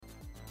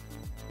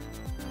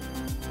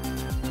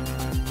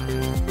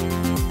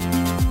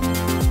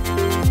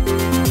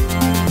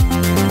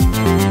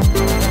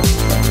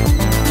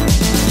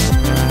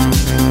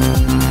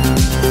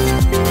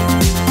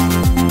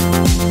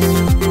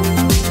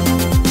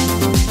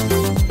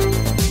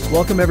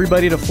Welcome,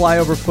 everybody, to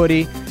Flyover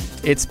Footy.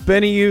 It's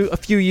been a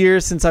few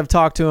years since I've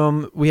talked to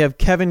him. We have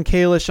Kevin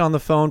Kalish on the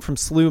phone from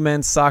SLU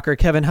Men's Soccer.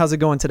 Kevin, how's it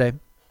going today?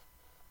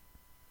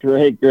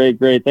 Great.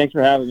 Thanks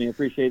for having me.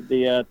 Appreciate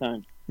the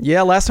time.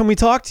 Yeah, last time we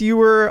talked, you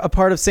were a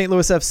part of St.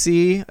 Louis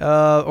FC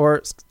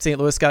or St.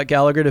 Louis Scott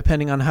Gallagher,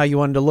 depending on how you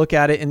wanted to look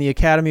at it, in the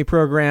academy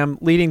program,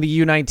 leading the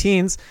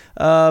U19s.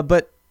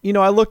 But,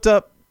 I looked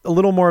up a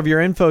little more of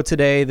your info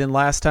today than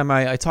last time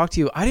I talked to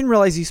you. I didn't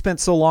realize you spent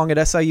so long at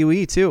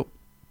SIUE, too.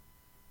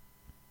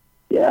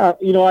 Yeah,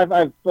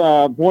 I've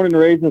born and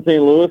raised in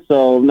St. Louis,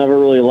 so never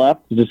really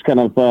left. Just kind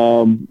of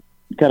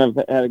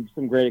had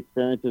some great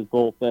experiences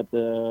both at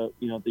the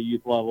the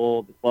youth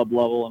level, the club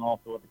level, and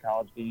also at the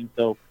college game.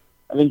 So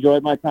I've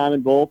enjoyed my time in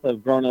both.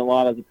 I've grown a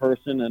lot as a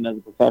person and as a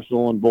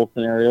professional in both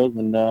scenarios,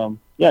 and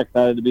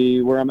excited to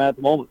be where I'm at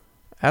the moment.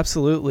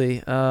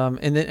 Absolutely.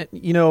 And then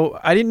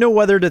I didn't know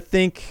whether to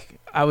think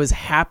I was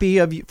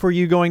happy for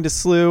you going to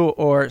SLU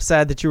or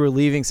sad that you were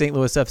leaving St.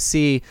 Louis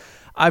FC.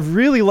 I've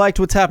really liked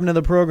what's happened to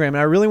the program,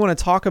 and I really want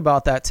to talk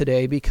about that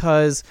today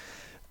because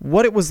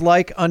what it was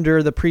like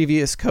under the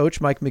previous coach,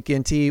 Mike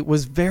McGinty,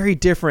 was very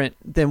different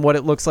than what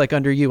it looks like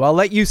under you. I'll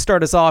let you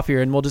start us off here,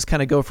 and we'll just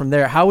kind of go from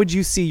there. How would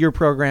you see your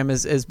program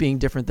as being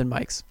different than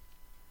Mike's?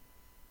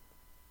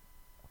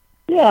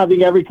 Yeah, I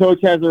think every coach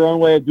has their own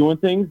way of doing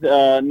things.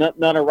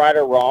 None are right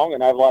or wrong,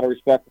 and I have a lot of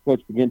respect for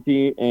Coach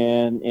McGinty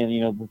and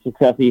the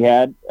success he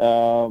had.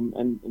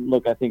 And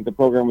look, I think the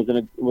program was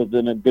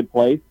in a good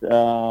place.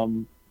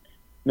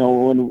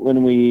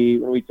 When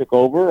we took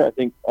over, I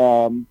think.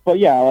 I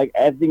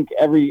think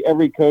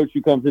every coach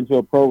who comes into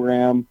a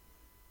program,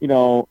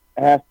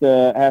 has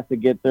to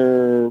get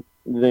their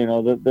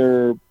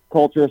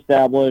culture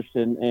established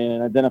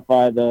and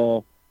identify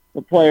the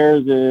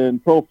players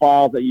and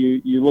profiles that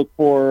you look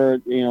for,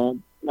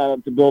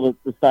 not to build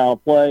the style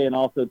of play and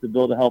also to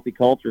build a healthy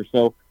culture.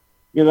 So,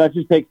 that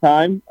just takes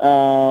time,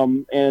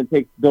 and it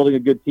takes building a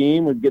good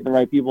team and getting the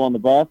right people on the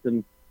bus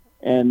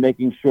and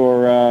making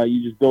sure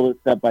you just build it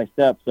step by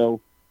step. So,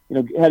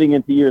 heading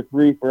into year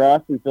 3 for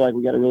us, we feel like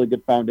we got a really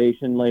good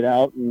foundation laid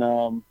out, and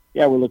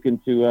we're looking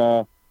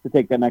to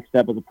take that next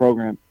step of the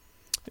program.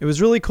 It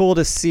was really cool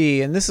to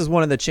see, and this is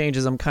one of the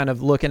changes I'm kind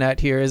of looking at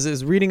here,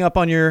 is reading up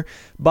on your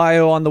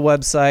bio on the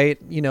website.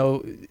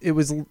 It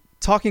was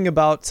talking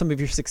about some of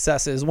your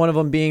successes, one of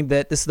them being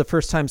that this is the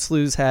first time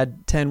SLU's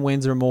had 10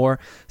 wins or more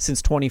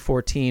since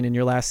 2014, and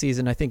your last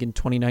season, I think, in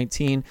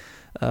 2019,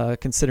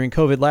 considering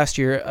COVID last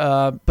year.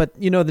 But,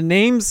 the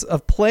names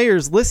of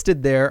players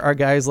listed there are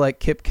guys like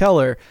Kip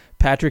Keller,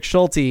 Patrick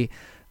Schulte,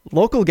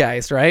 local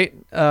guys, right?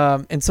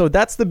 And so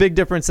that's the big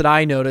difference that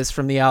I noticed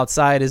from the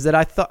outside, is that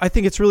I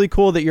think it's really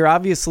cool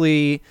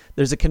that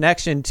there's a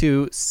connection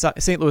to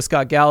St. Louis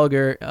Scott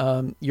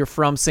Gallagher. You're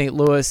from St.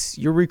 Louis,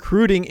 you're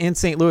recruiting in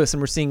St. Louis,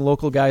 and we're seeing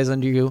local guys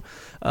under you.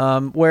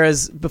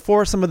 Whereas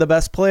before, some of the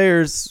best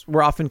players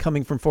were often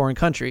coming from foreign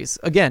countries.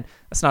 Again,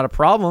 that's not a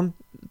problem.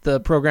 The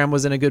program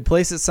was in a good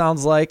place. It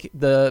sounds like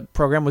the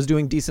program was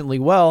doing decently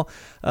well.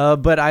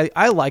 But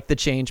I like the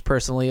change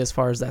personally, as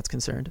far as that's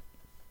concerned.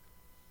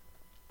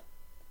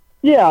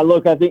 Yeah,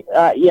 look, I think,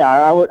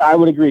 I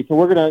would agree. So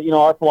we're gonna,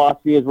 our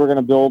philosophy is we're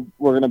gonna build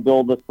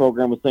this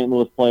program with St.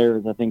 Louis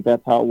players. I think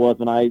that's how it was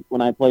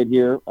when I played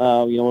here.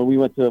 When we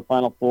went to the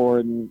Final Four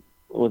in,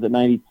 was it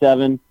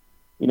 97?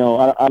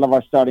 Out of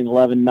our starting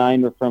 11,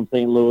 9 were from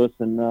St. Louis,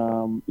 and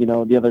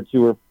the other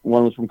 2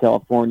 one was from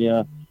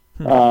California.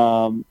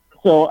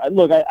 So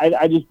look,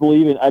 I just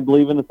believe in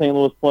the St.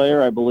 Louis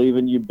player. I believe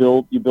in you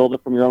build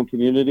it from your own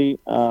community.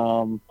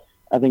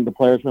 I think the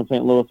players from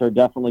St. Louis are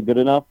definitely good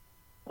enough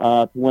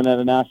to win at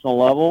a national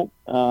level.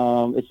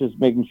 It's just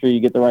making sure you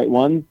get the right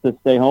ones to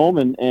stay home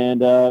and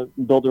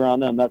build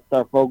around them. That's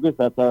our focus.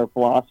 That's our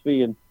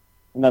philosophy, and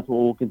that's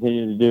what we'll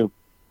continue to do.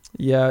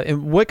 Yeah,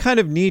 and what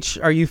kind of niche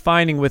are you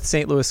finding with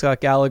St. Louis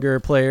Scott Gallagher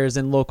players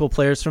and local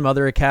players from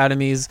other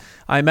academies?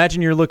 I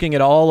imagine you're looking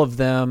at all of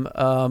them,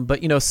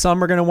 but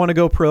some are going to want to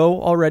go pro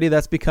already.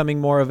 That's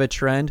becoming more of a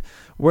trend.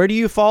 Where do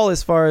you fall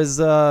as far as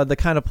the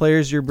kind of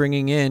players you're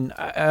bringing in?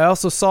 I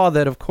also saw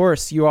that, of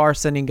course, you are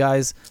sending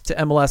guys to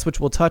MLS,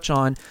 which we'll touch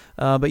on.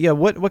 But yeah,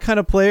 what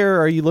kind of player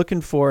are you looking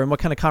for, and what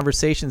kind of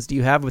conversations do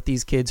you have with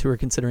these kids who are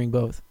considering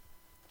both?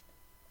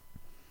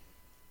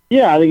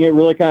 Yeah, I think it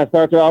really kind of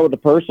starts out with the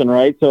person,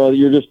 right? So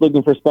you're just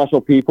looking for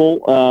special people,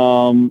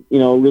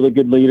 really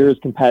good leaders,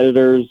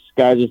 competitors,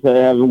 guys that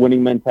have a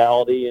winning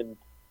mentality, and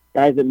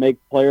guys that make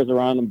players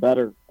around them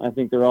better. I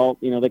think they're all,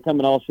 they come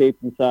in all shapes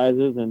and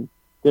sizes and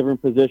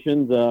different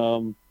positions.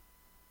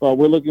 But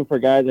we're looking for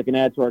guys that can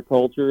add to our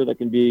culture, that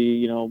can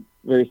be,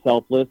 very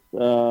selfless,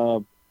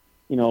 much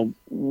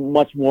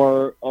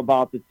more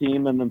about the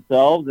team and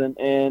themselves,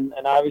 and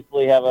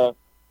obviously have a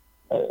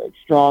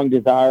strong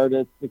desire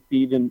to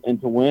succeed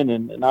and to win.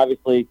 And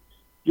obviously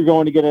you're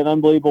going to get an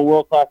unbelievable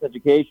world-class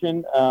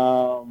education.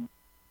 And,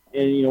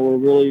 we're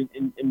really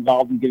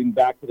involved in giving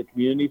back to the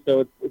community.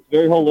 So it's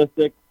very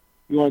holistic.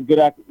 You want a good,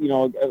 a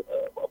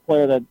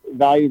player that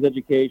values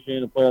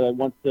education, a player that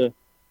wants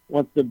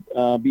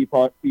to be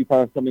part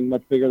of something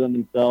much bigger than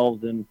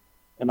themselves. And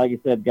like I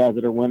said, guys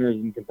that are winners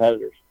and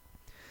competitors.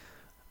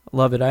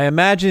 Love it. I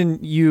imagine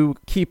you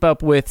keep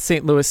up with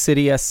St. Louis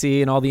City SC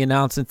and all the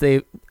announcements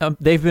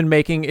they've been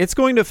making. It's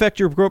going to affect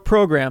your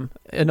program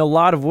in a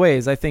lot of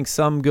ways. I think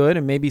some good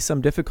and maybe some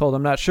difficult.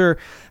 I'm not sure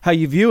how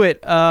you view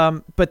it,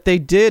 but they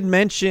did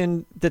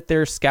mention that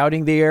they're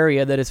scouting the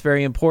area, that it's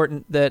very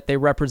important that they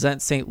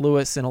represent St.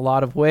 Louis in a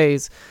lot of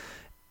ways.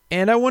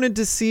 And I wanted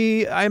to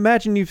see, I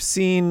imagine you've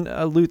seen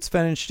Lutz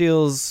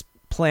Pfannenstiel's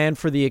plan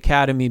for the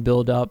academy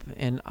build up,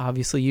 and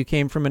obviously you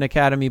came from an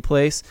academy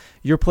place.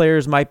 Your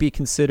players might be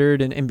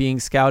considered and being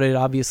scouted,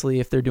 obviously,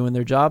 if they're doing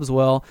their jobs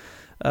well.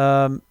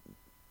 That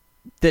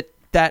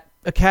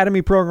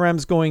academy program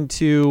is going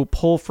to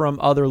pull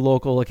from other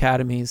local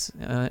academies,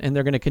 and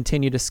they're going to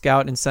continue to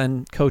scout and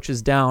send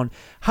coaches down.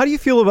 How do you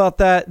feel about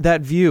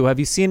that view? Have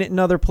you seen it in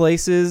other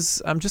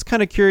places? I'm just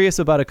kind of curious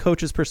about a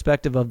coach's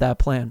perspective of that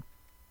plan.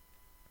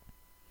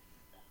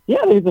 Yeah,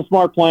 I think it's a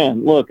smart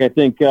plan. Look, I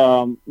think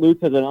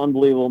Lutz has an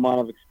unbelievable amount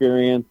of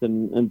experience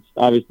and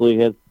obviously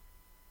has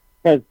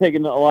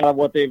taken a lot of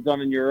what they've done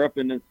in Europe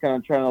and is kind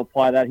of trying to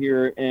apply that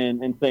here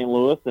in St.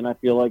 Louis. And I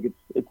feel like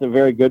it's a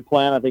very good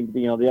plan. I think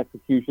the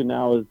execution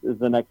now is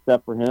the next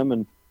step for him.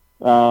 And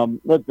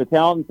look, the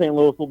talent in St.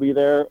 Louis will be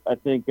there. I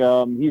think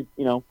he's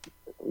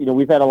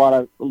we've had a lot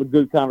of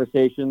good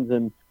conversations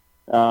and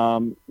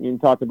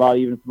talked about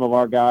even some of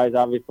our guys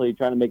obviously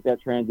trying to make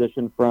that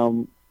transition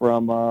from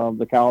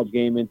the college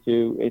game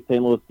into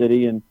St. Louis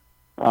City, and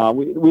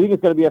we think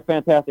it's going to be a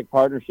fantastic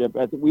partnership.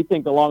 As we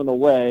think along the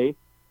way,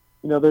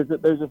 there's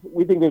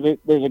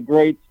a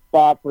great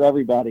spot for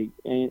everybody,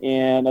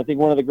 and I think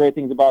one of the great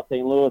things about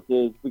St. Louis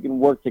is we can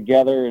work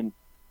together and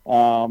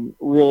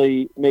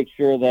really make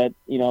sure that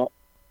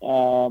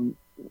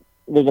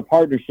there's a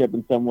partnership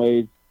in some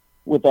ways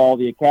with all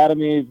the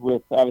academies,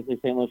 with obviously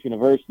St. Louis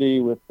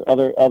University, with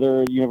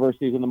other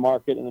universities in the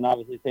market, and then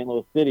obviously St.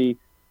 Louis City.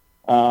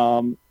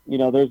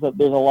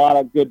 There's a lot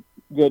of good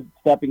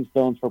stepping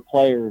stones for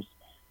players,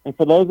 and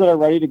for those that are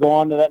ready to go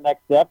on to that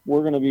next step,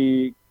 we're going to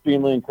be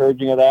extremely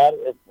encouraging of that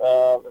if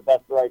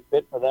that's the right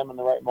fit for them in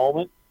the right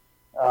moment.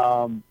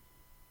 And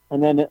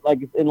then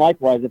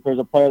likewise, if there's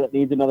a player that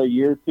needs another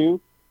year or two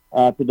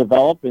to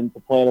develop and to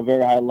play at a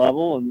very high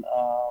level and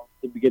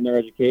to begin their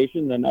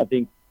education, then I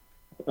think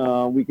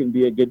we can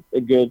be a good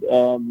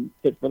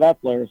fit for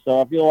that player.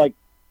 So I feel like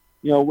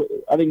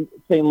I think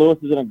St. Louis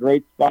is in a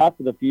great spot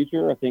for the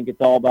future. I think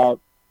it's all about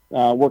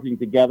working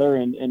together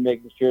and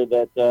making sure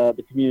that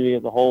the community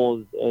as a whole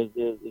is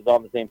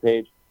on the same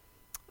page.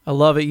 I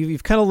love it.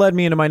 You've kind of led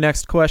me into my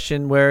next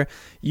question, where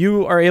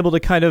you are able to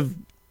kind of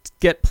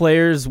get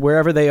players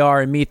wherever they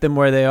are and meet them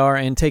where they are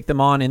and take them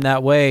on in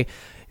that way.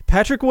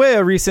 Patrick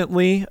Weah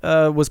recently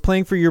was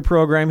playing for your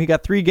program. He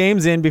got 3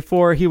 games in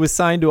before he was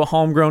signed to a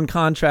homegrown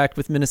contract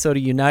with Minnesota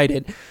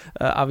United,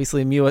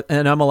 obviously an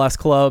MLS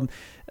club.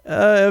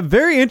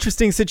 Very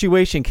interesting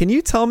situation. Can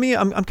you tell me,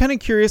 I'm kind of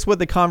curious what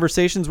the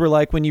conversations were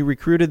like when you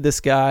recruited this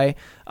guy.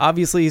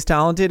 Obviously he's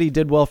talented. He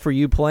did well for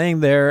you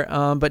playing there,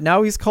 but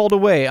now he's called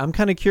away. I'm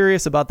kind of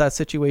curious about that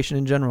situation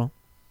in general.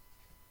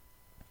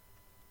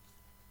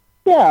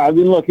 Yeah, I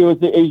mean, look, it was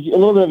a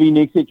little bit of a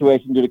unique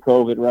situation due to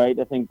COVID, right?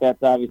 I think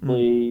that's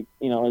obviously,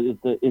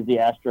 is the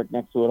asterisk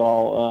next to it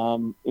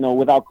all.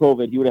 Without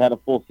COVID, he would have had a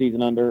full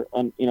season as a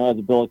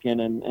Billiken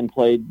and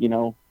played,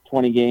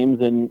 20 games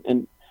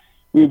and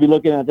we'd be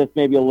looking at this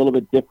maybe a little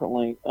bit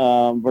differently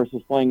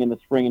versus playing in the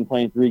spring and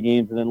playing 3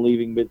 games and then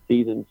leaving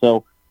mid-season.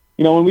 So,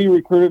 when we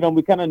recruited him,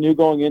 we kind of knew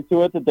going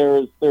into it that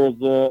there was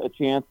a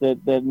chance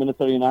that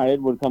Minnesota United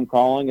would come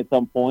calling at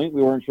some point.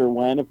 We weren't sure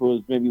when, if it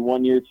was maybe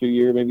 1 year, 2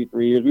 years, maybe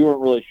 3 years. We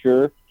weren't really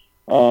sure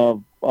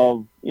of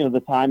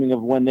the timing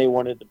of when they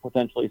wanted to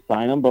potentially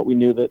sign him, but we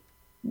knew that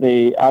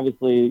they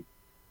obviously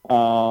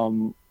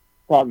thought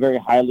very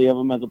highly of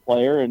him as a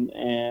player, and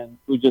it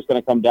was just going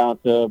to come down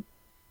to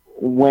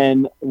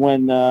when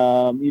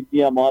the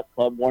MLS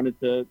club wanted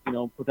to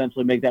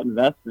potentially make that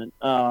investment.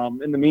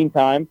 In the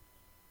meantime,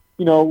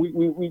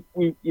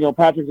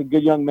 Patrick's a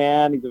good young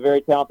man. He's a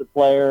very talented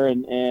player,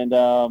 and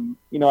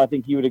I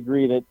think he would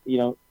agree that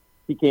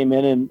he came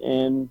in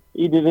and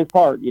he did his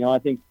part. I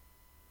think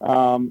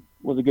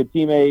was a good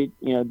teammate.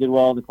 Did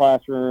well in the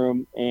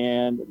classroom,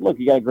 and look,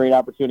 he got a great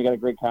opportunity, got a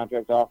great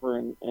contract offer,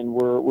 and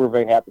we're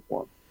very happy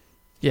for him.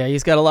 Yeah,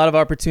 he's got a lot of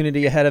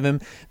opportunity ahead of him.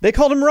 They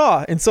called him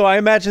raw, and so I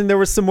imagine there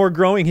was some more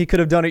growing he could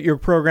have done at your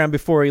program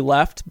before he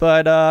left.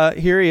 But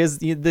here he is.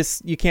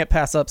 You can't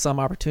pass up some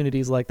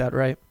opportunities like that,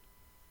 right?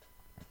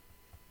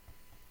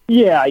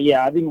 Yeah.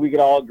 I think we could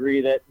all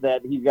agree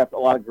that he's got a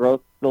lot of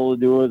growth still to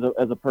do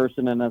as a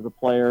person and as a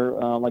player,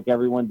 like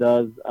everyone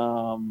does.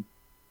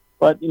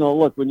 But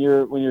look, when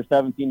you're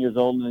 17 years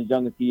old and as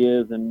young as he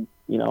is, and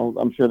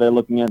I'm sure they're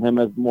looking at him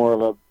as more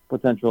of a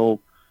potential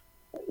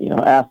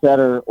asset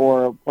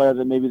or a player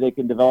that maybe they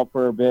can develop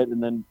for a bit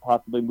and then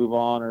possibly move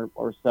on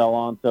or sell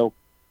on. So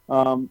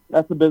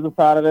that's the business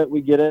side of it.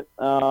 We get it.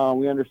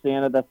 We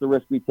understand it. That's the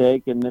risk we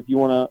take. And if you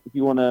want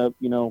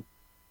to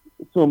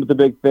swim with the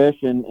big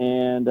fish and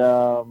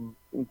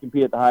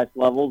compete at the highest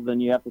levels, then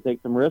you have to take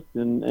some risks.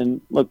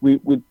 And look, we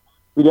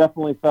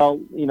definitely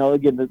felt,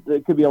 again,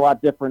 it could be a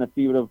lot different if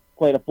he would have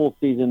played a full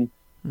season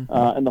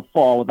in the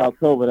fall without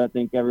COVID, I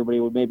think everybody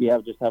would maybe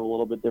have a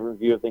little bit different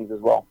view of things as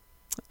well.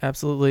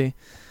 Absolutely.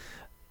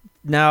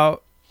 Now,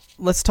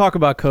 let's talk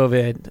about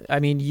COVID. I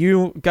mean,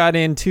 you got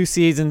in 2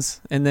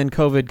 seasons and then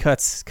COVID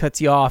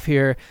cuts you off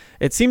here.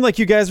 It seemed like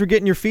you guys were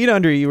getting your feet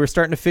under you. You were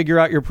starting to figure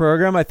out your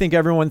program. I think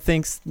everyone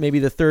thinks maybe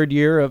the 3rd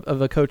year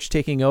of a coach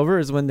taking over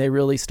is when they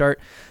really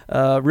start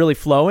really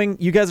flowing.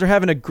 You guys are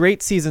having a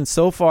great season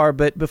so far,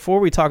 but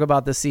before we talk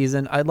about the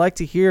season, I'd like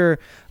to hear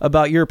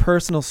about your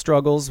personal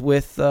struggles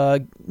with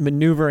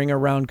maneuvering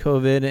around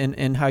COVID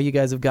and how you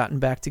guys have gotten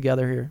back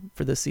together here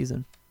for this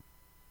season.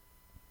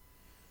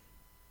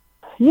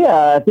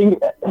 Yeah, I think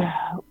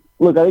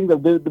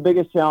the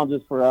biggest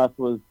challenges for us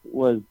was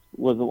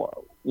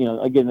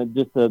again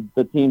just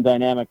the team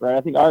dynamic, right?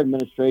 I think our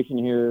administration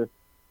here,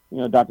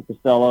 Dr.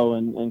 Costello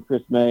and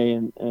Chris May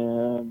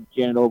and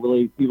Janet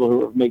Overly, people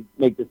who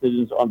make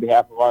decisions on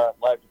behalf of our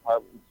athletic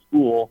department and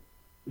school,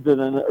 did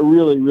a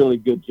really, really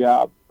good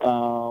job.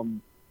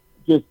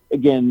 Just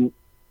again,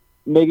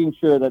 making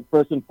sure that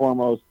first and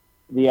foremost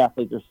the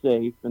athletes are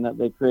safe and that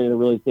they create a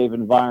really safe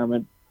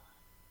environment.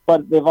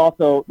 But they've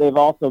also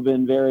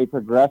been very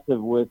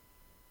progressive with,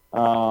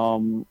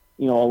 allowing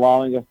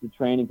us to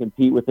train and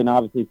compete within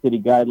obviously city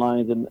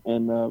guidelines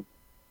and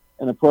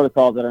the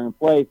protocols that are in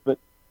place. But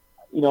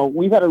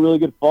we've had a really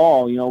good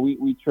fall.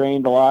 We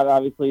trained a lot.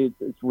 Obviously,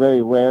 it's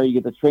very rare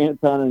you get to train a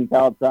ton in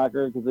college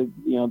soccer because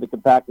the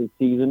compacted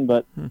season.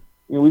 But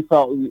we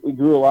felt we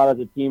grew a lot as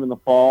a team in the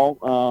fall.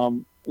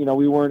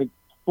 We weren't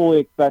fully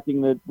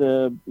expecting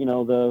the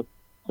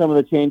some of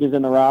the changes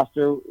in the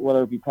roster,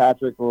 whether it be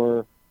Patrick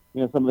or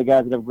some of the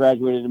guys that have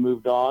graduated and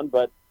moved on,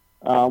 but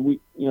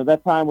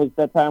that time was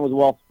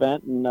well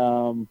spent,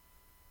 and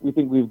we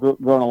think we've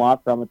grown a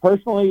lot from it.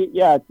 Personally,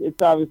 yeah,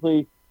 it's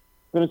obviously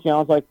been a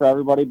challenge like for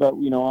everybody, but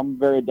I'm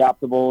very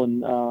adaptable,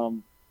 and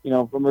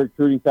from a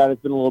recruiting side,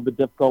 it's been a little bit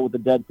difficult with the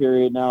dead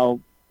period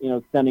now,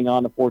 extending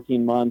on to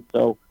 14 months.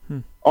 So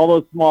all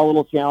those small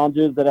little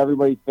challenges that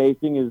everybody's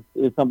facing is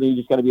something you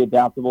just got to be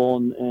adaptable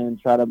and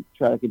try to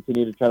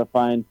continue to try to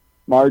find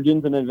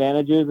margins and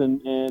advantages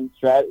and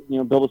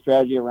build a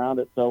strategy around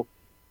it. So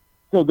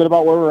feel good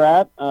about where we're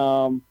at.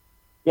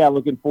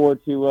 Looking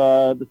forward to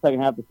the second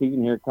half of the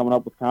season here coming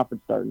up with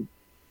conference starting.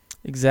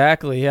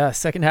 Exactly. Yeah.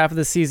 Second half of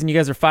the season, you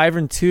guys are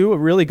 5-2, a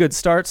really good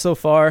start so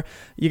far.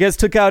 You guys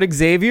took out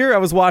Xavier. I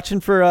was watching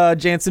for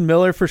Jansen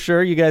Miller for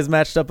sure. You guys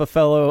matched up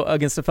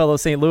against a fellow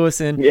St. Louis,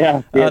 and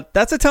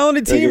that's a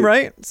talented team,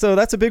 right? So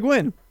that's a big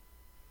win.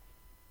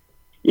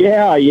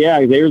 Yeah,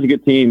 Xavier's a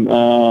good team.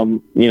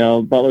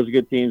 Butler's a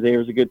good team.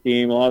 Xavier's a good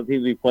team. A lot of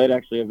teams we played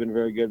actually have been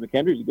very good.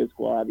 McKendree's a good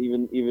squad.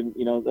 Even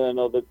I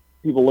know that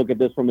people look at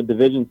this from a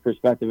divisions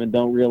perspective and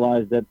don't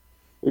realize that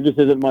there just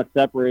isn't much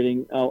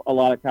separating a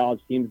lot of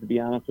college teams, to be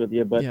honest with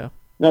you. But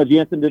no,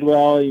 Jansen did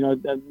well.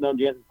 I've known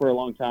Jansen for a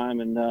long time,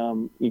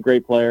 and he's a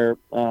great player.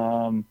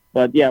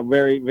 But yeah,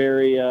 very,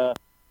 very,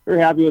 very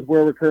happy with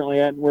where we're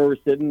currently at and where we're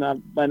sitting.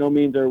 By no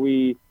means are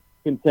we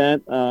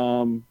content.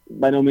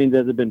 By no means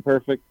has it been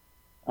perfect.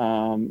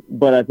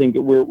 But I think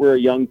we're a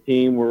young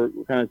team. We're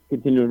kind of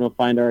continuing to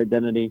find our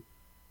identity,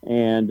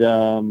 and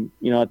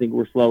I think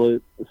we're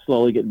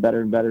slowly getting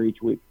better and better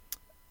each week.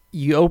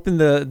 You opened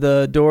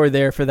the door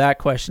there for that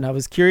question. I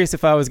was curious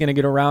if I was going to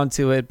get around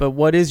to it, but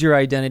what is your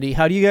identity?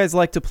 How do you guys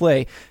like to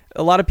play?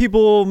 A lot of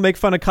people make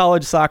fun of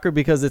college soccer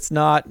because it's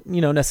not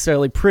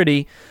necessarily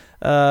pretty,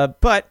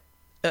 but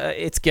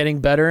it's getting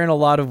better in a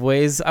lot of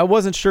ways. I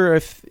wasn't sure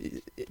if,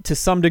 to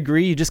some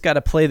degree, you just got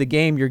to play the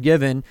game you're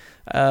given.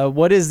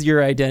 What is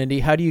your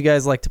identity? How do you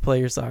guys like to play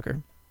your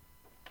soccer?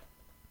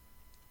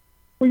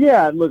 Well,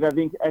 yeah. Look, I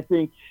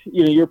think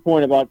your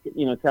point about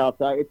college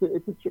soccer.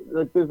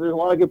 There's a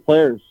lot of good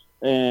players,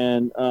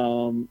 and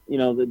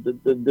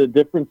the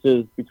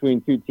differences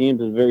between two teams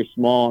is very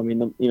small. I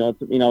mean,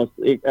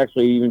 it's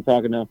actually even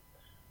talking to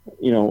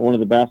one of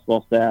the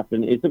basketball staff,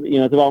 and it's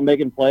about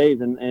making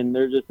plays, and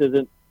there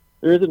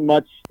isn't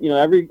much.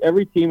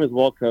 Every team is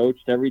well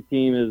coached. Every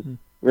team is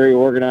very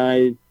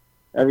organized.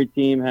 Every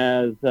team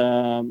has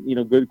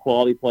good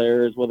quality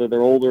players, whether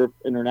they're older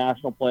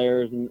international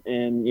players and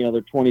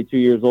they're 22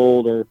 years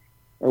old or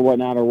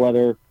whatnot, or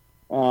whether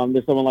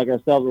there's someone like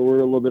ourselves where we're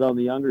a little bit on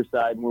the younger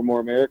side and we're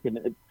more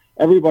American.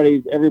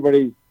 Everybody's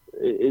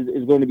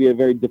is going to be a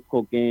very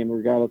difficult game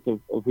regardless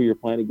of who you're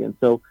playing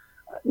against. So,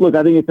 look,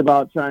 I think it's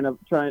about trying.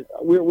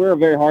 We're a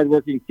very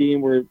hardworking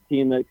team. We're a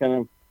team that kind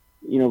of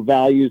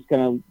values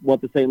kind of what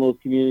the St. Louis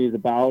community is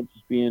about,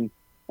 just being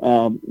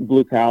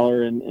blue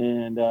collar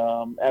and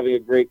having a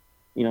great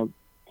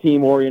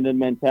team oriented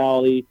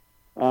mentality.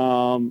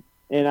 And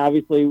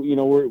obviously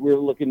we're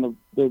looking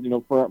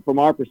to from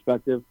our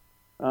perspective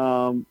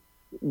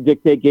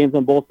dictate games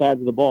on both sides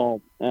of the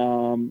ball.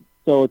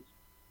 So it's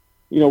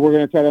we're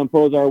going to try to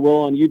impose our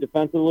will on you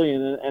defensively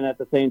and at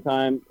the same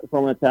time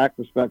from an attack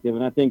perspective.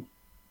 And I think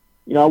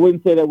I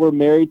wouldn't say that we're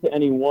married to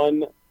any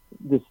one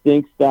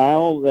distinct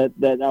style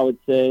that I would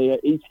say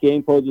each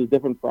game poses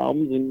different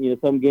problems, and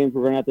some games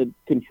we're going to have to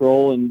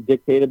control and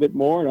dictate a bit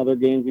more, and other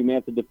games we may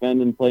have to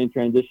defend and play in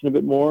transition a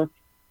bit more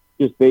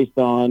just based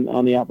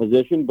on the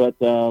opposition. But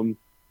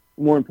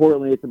more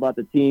importantly, it's about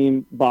the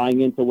team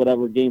buying into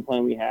whatever game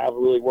plan we have,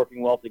 really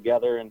working well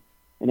together, and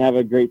have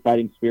a great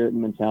fighting spirit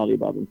and mentality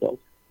about themselves.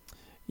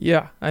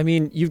 Yeah, I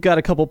mean, you've got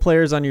a couple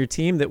players on your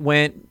team that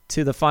went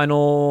to the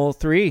Final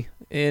Three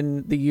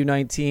in the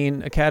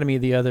U19 Academy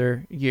the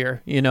other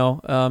year, and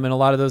a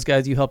lot of those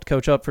guys you helped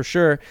coach up for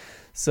sure.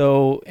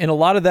 So, and a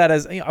lot of that,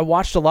 as I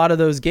watched a lot of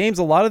those games,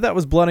 a lot of that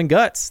was blood and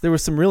guts. There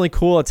was some really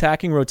cool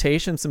attacking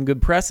rotation, some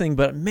good pressing,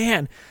 but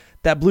man,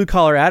 that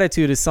blue-collar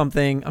attitude is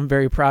something I'm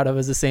very proud of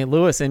as a St.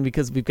 Louis, and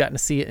because we've gotten to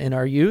see it in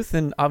our youth,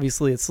 and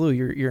obviously at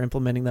SLU, you're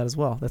implementing that as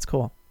well. That's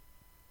cool.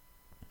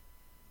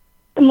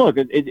 And look,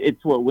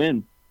 it's what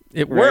wins.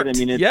 It right? worked. I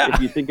mean, yeah.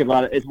 If you think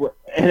about it, it's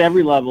at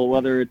every level.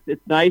 Whether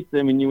it's nice.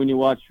 I mean, when you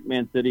watch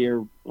Man City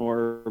or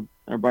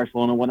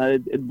Barcelona,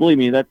 believe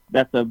me,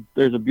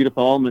 there's a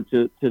beautiful element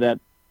to that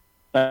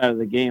side of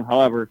the game.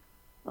 However,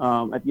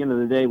 at the end of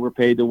the day, we're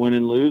paid to win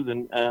and lose,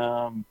 and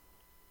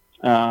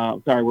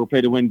we're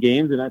paid to win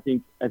games. And I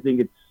think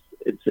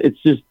it's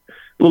just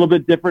a little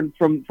bit different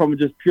from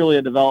just purely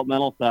a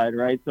developmental side,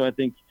 right? So I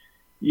think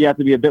you have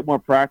to be a bit more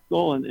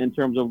practical in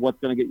terms of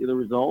what's going to get you the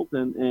result,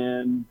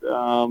 and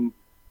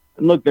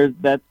look, there's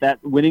that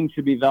winning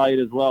should be valued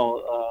as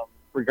well,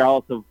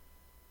 regardless of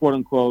quote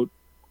unquote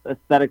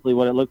aesthetically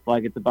what it looks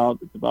like. It's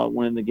about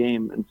winning the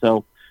game, and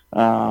so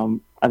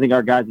I think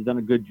our guys have done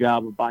a good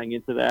job of buying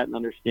into that and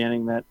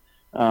understanding that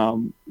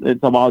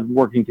it's about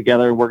working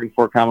together and working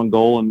for a common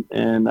goal,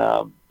 and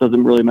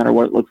doesn't really matter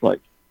what it looks like.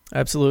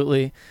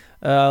 Absolutely.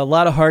 A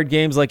lot of hard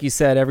games, like you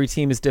said. Every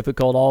team is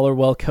difficult. All are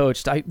well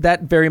coached.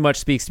 That very much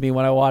speaks to me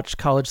when I watch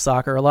college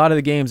soccer. A lot of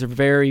the games are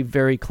very,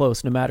 very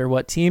close, no matter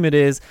what team it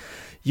is.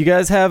 You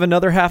guys have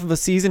another half of a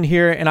season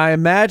here, and I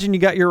imagine you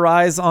got your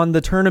eyes on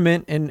the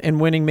tournament and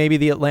winning maybe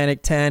the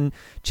Atlantic 10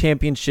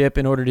 championship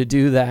in order to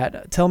do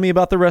that. Tell me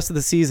about the rest of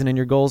the season and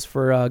your goals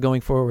for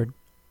going forward.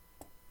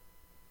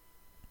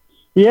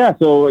 Yeah,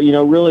 so,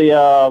 really,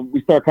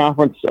 we start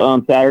conference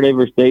on Saturday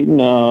versus Dayton.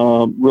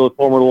 Really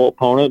formidable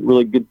opponent,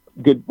 really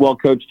good,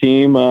 well-coached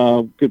team,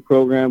 good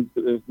program.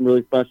 There's some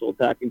really special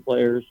attacking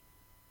players.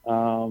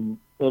 So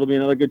it'll be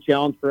another good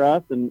challenge for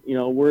us. And,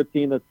 we're a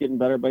team that's getting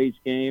better by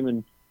each game.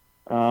 And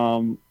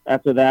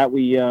after that,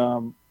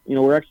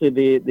 we're actually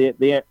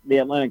the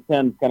Atlantic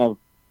 10 kind of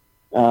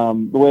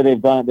the way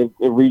they've done it.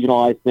 They've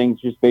regionalized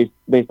things just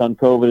based on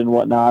COVID and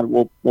whatnot.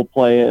 We'll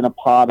play in a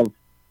pot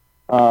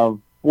of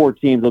 4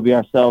 teams. It'll be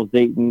ourselves,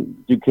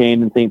 Dayton,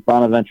 Duquesne, and St.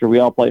 Bonaventure. We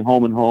all play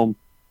home and home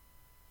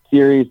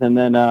series, and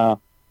then the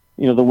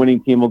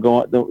winning team will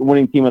go. The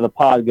winning team of the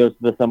pod goes to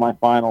the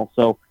semifinal.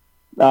 So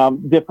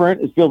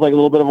different. It feels like a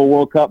little bit of a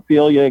World Cup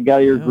feel. You got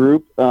your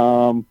group.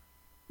 So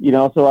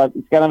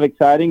it's kind of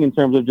exciting in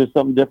terms of just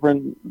something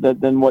different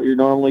than what you're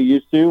normally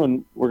used to,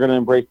 and we're going to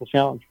embrace the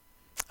challenge.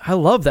 I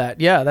love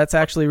that. Yeah, that's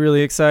actually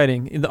really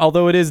exciting,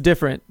 although it is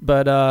different.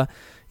 But,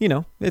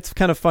 it's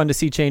kind of fun to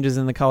see changes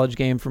in the college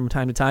game from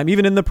time to time,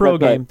 even in the pro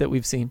game that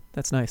we've seen.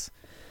 That's nice.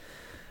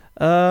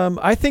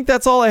 I think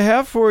that's all I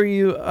have for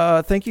you.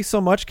 Thank you so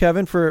much,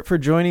 Kevin, for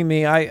joining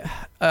me.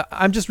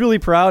 I'm just really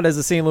proud as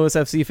a St. Louis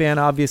FC fan,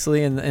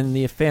 obviously, and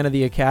the fan of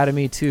the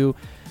Academy to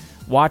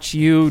watch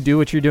you do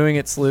what you're doing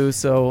at SLU.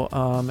 So,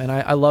 and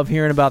I love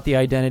hearing about the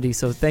identity.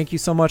 So thank you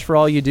so much for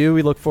all you do.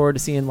 We look forward to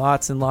seeing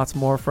lots and lots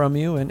more from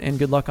you, and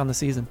good luck on the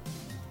season.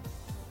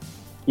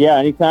 Yeah,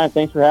 anytime.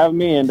 Thanks for having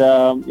me. And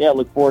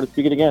look forward to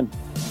speaking again.